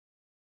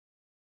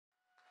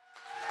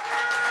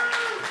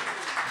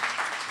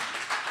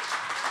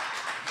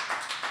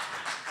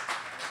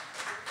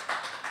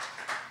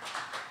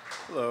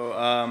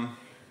Hello.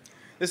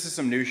 This is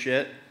some new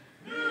shit.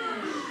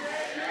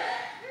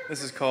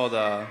 This is called,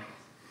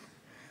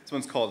 this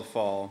one's called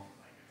Fall.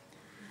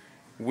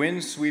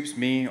 Wind sweeps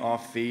me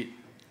off feet,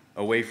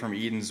 away from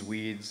Eden's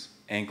weeds,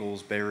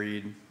 ankles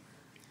buried.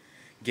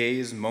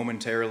 Gaze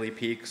momentarily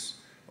peaks,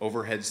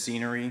 overhead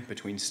scenery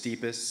between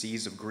steepest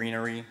seas of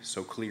greenery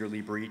so clearly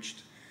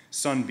breached.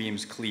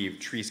 Sunbeams cleave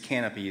trees'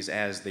 canopies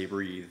as they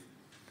breathe.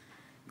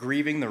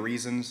 Grieving the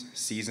reasons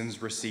seasons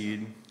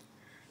recede,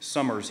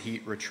 summer's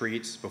heat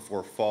retreats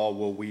before fall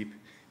will weep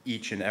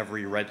each and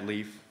every red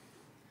leaf.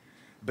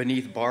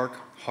 Beneath bark,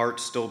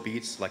 heart still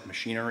beats like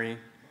machinery.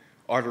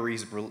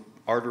 Arteries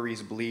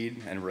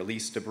bleed and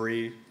release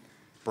debris.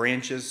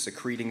 Branches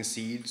secreting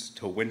seeds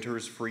till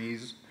winters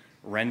freeze,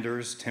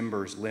 renders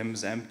timber's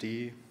limbs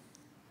empty.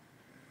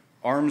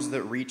 Arms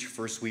that reach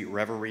for sweet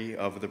reverie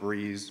of the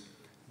breeze,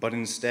 but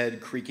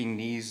instead creaking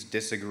knees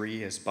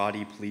disagree as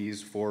body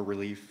pleas for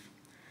relief,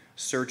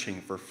 searching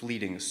for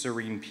fleeting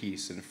serene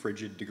peace in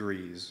frigid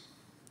degrees.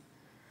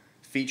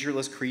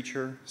 Featureless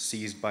creature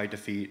seized by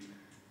defeat,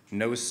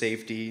 no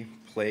safety,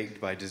 plagued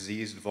by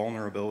diseased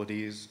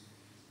vulnerabilities.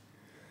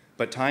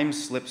 But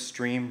time's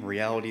slipstream,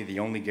 reality the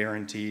only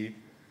guarantee,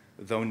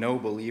 though no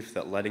belief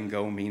that letting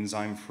go means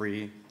I'm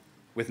free,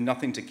 with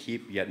nothing to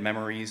keep, yet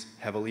memories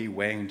heavily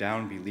weighing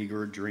down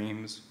beleaguered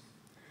dreams.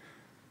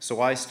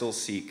 So I still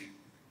seek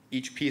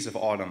each piece of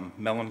autumn,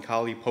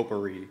 melancholy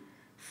potpourri,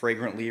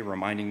 fragrantly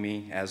reminding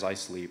me as I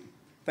sleep.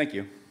 Thank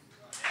you.